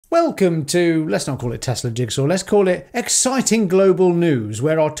Welcome to, let's not call it Tesla Jigsaw, let's call it exciting global news,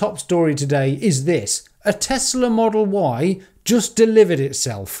 where our top story today is this. A Tesla Model Y just delivered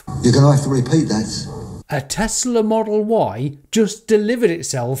itself. You're going to have to repeat that. A Tesla Model Y just delivered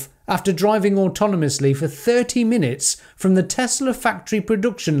itself after driving autonomously for 30 minutes from the Tesla factory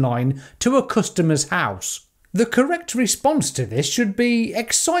production line to a customer's house. The correct response to this should be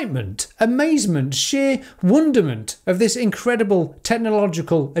excitement, amazement, sheer wonderment of this incredible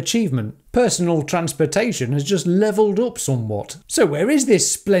technological achievement. Personal transportation has just levelled up somewhat. So where is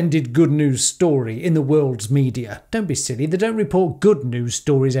this splendid good news story in the world's media? Don't be silly, they don't report good news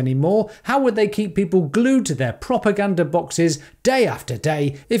stories anymore. How would they keep people glued to their propaganda boxes day after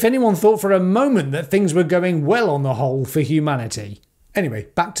day if anyone thought for a moment that things were going well on the whole for humanity? Anyway,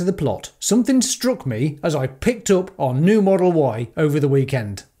 back to the plot. Something struck me as I picked up our new Model Y over the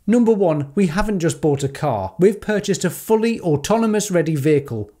weekend. Number one, we haven't just bought a car, we've purchased a fully autonomous ready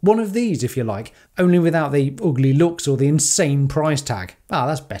vehicle. One of these if you like, only without the ugly looks or the insane price tag. Ah,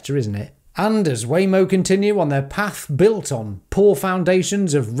 that's better, isn't it? And as Waymo continue on their path built on poor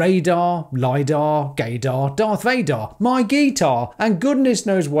foundations of radar, LiDAR, gaydar, Darth Vader, my guitar, and goodness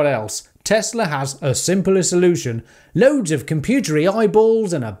knows what else, Tesla has a simpler solution, loads of computery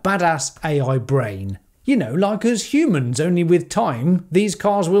eyeballs and a badass AI brain. You know, like us humans, only with time, these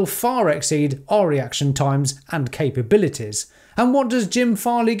cars will far exceed our reaction times and capabilities. And what does Jim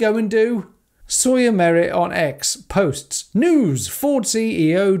Farley go and do? Sawyer Merritt on X posts, News, Ford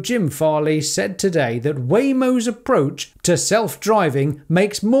CEO Jim Farley said today that Waymo's approach to self-driving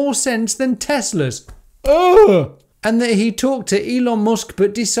makes more sense than Tesla's. Ugh! And that he talked to Elon Musk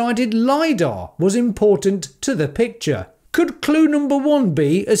but decided LiDAR was important to the picture. Could clue number one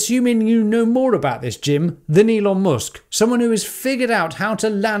be, assuming you know more about this Jim than Elon Musk, someone who has figured out how to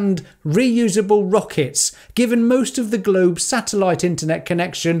land reusable rockets, given most of the globe's satellite internet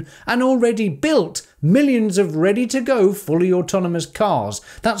connection, and already built millions of ready-to-go fully autonomous cars?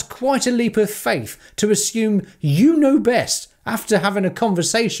 That's quite a leap of faith to assume you know best after having a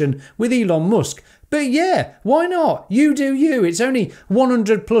conversation with Elon Musk. But yeah, why not? You do you. It's only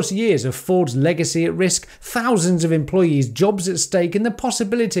 100 plus years of Ford's legacy at risk, thousands of employees' jobs at stake, and the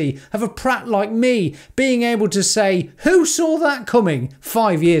possibility of a prat like me being able to say, who saw that coming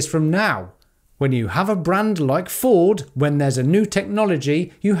 5 years from now? When you have a brand like Ford, when there's a new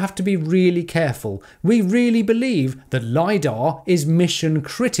technology, you have to be really careful. We really believe that LiDAR is mission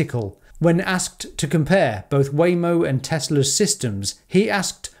critical. When asked to compare both Waymo and Tesla's systems, he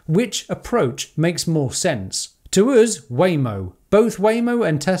asked which approach makes more sense. To us, Waymo. Both Waymo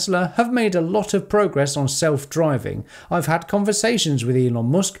and Tesla have made a lot of progress on self-driving. I've had conversations with Elon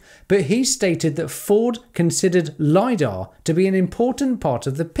Musk, but he stated that Ford considered LiDAR to be an important part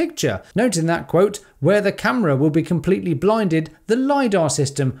of the picture, noting that, quote, where the camera will be completely blinded, the LiDAR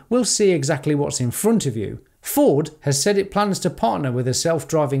system will see exactly what's in front of you. Ford has said it plans to partner with a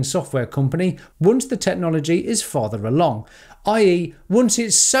self-driving software company once the technology is farther along, i.e. once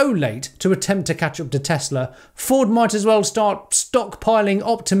it's so late to attempt to catch up to Tesla, Ford might as well start stockpiling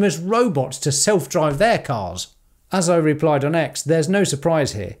Optimus robots to self-drive their cars. As I replied on X, there's no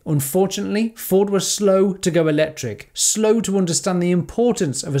surprise here. Unfortunately, Ford was slow to go electric, slow to understand the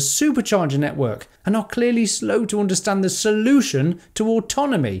importance of a supercharger network, and are clearly slow to understand the solution to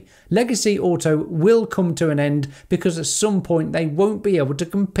autonomy. Legacy Auto will come to an end because at some point they won't be able to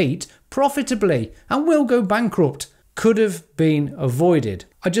compete profitably and will go bankrupt. Could have been avoided.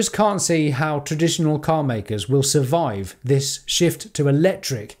 I just can't see how traditional car makers will survive this shift to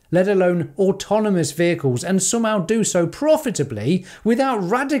electric, let alone autonomous vehicles, and somehow do so profitably without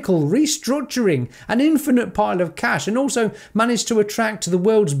radical restructuring, an infinite pile of cash, and also manage to attract the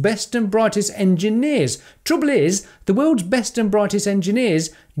world's best and brightest engineers. Trouble is, the world's best and brightest engineers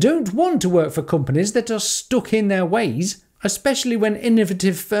don't want to work for companies that are stuck in their ways. Especially when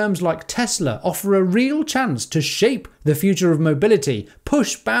innovative firms like Tesla offer a real chance to shape the future of mobility,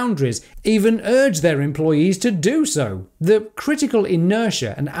 push boundaries, even urge their employees to do so. The critical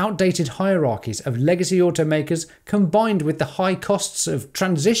inertia and outdated hierarchies of legacy automakers, combined with the high costs of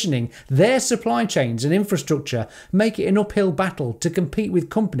transitioning their supply chains and infrastructure, make it an uphill battle to compete with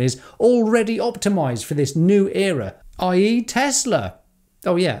companies already optimized for this new era, i.e. Tesla.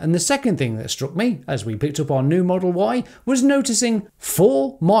 Oh yeah, and the second thing that struck me as we picked up our new Model Y was noticing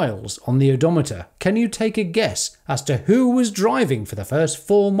 4 miles on the odometer. Can you take a guess as to who was driving for the first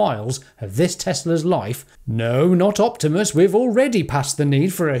 4 miles of this Tesla's life? No, not Optimus, we've already passed the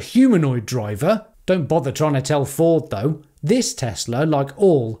need for a humanoid driver. Don't bother trying to tell Ford though. This Tesla, like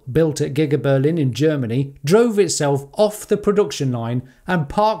all built at Giga Berlin in Germany, drove itself off the production line and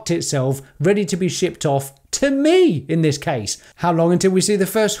parked itself ready to be shipped off to me in this case. How long until we see the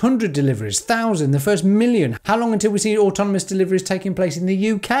first 100 deliveries, 1,000, the first million? How long until we see autonomous deliveries taking place in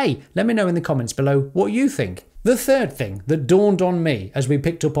the UK? Let me know in the comments below what you think. The third thing that dawned on me as we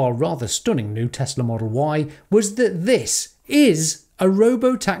picked up our rather stunning new Tesla Model Y was that this is a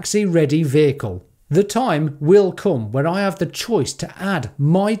Robotaxi ready vehicle. The time will come when I have the choice to add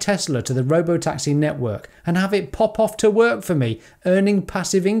my Tesla to the Robotaxi network and have it pop off to work for me, earning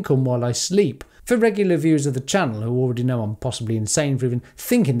passive income while I sleep. For regular viewers of the channel who already know I'm possibly insane for even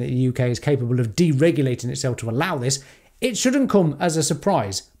thinking that the UK is capable of deregulating itself to allow this, it shouldn't come as a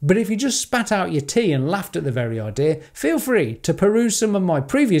surprise. But if you just spat out your tea and laughed at the very idea, feel free to peruse some of my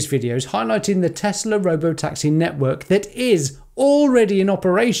previous videos highlighting the Tesla Robotaxi network that is already in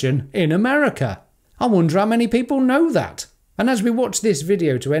operation in America. I wonder how many people know that. And as we watch this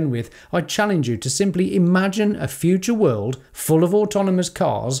video to end with, I challenge you to simply imagine a future world full of autonomous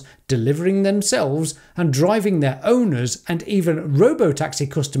cars delivering themselves and driving their owners and even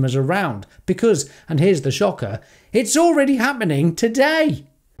Robotaxi customers around because, and here's the shocker, it's already happening today.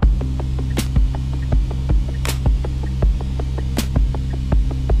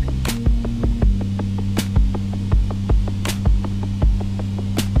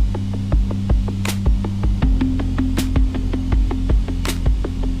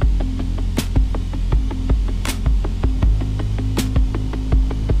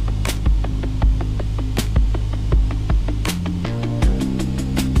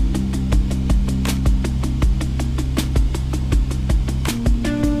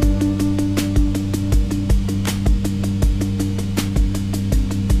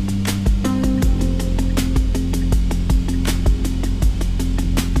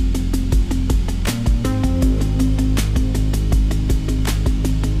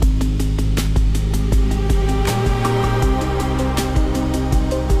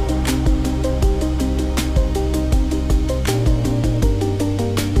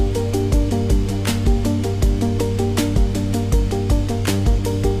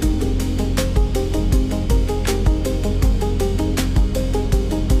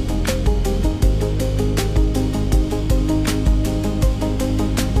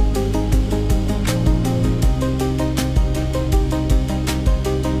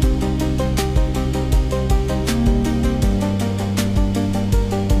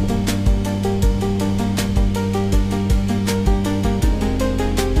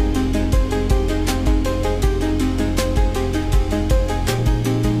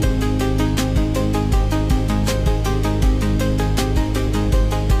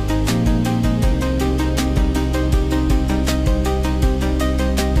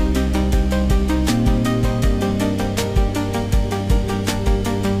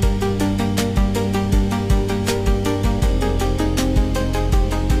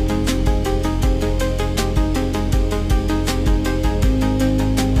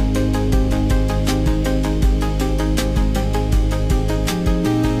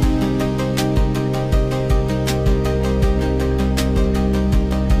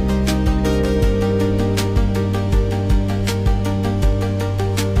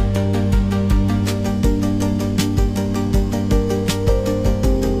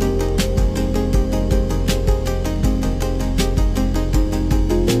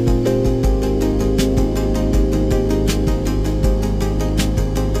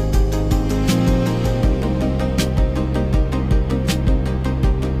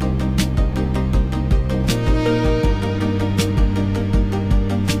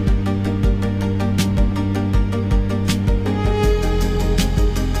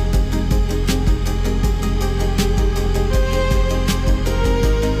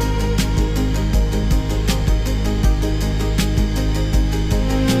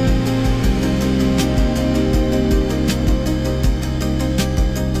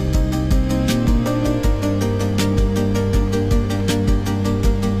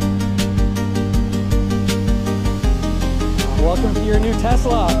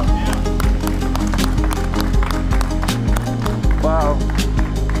 Tesla. Wow.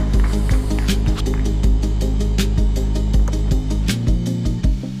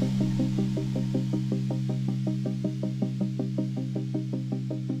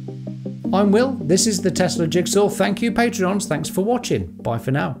 I'm Will, this is the Tesla Jigsaw. Thank you Patreons, thanks for watching. Bye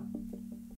for now.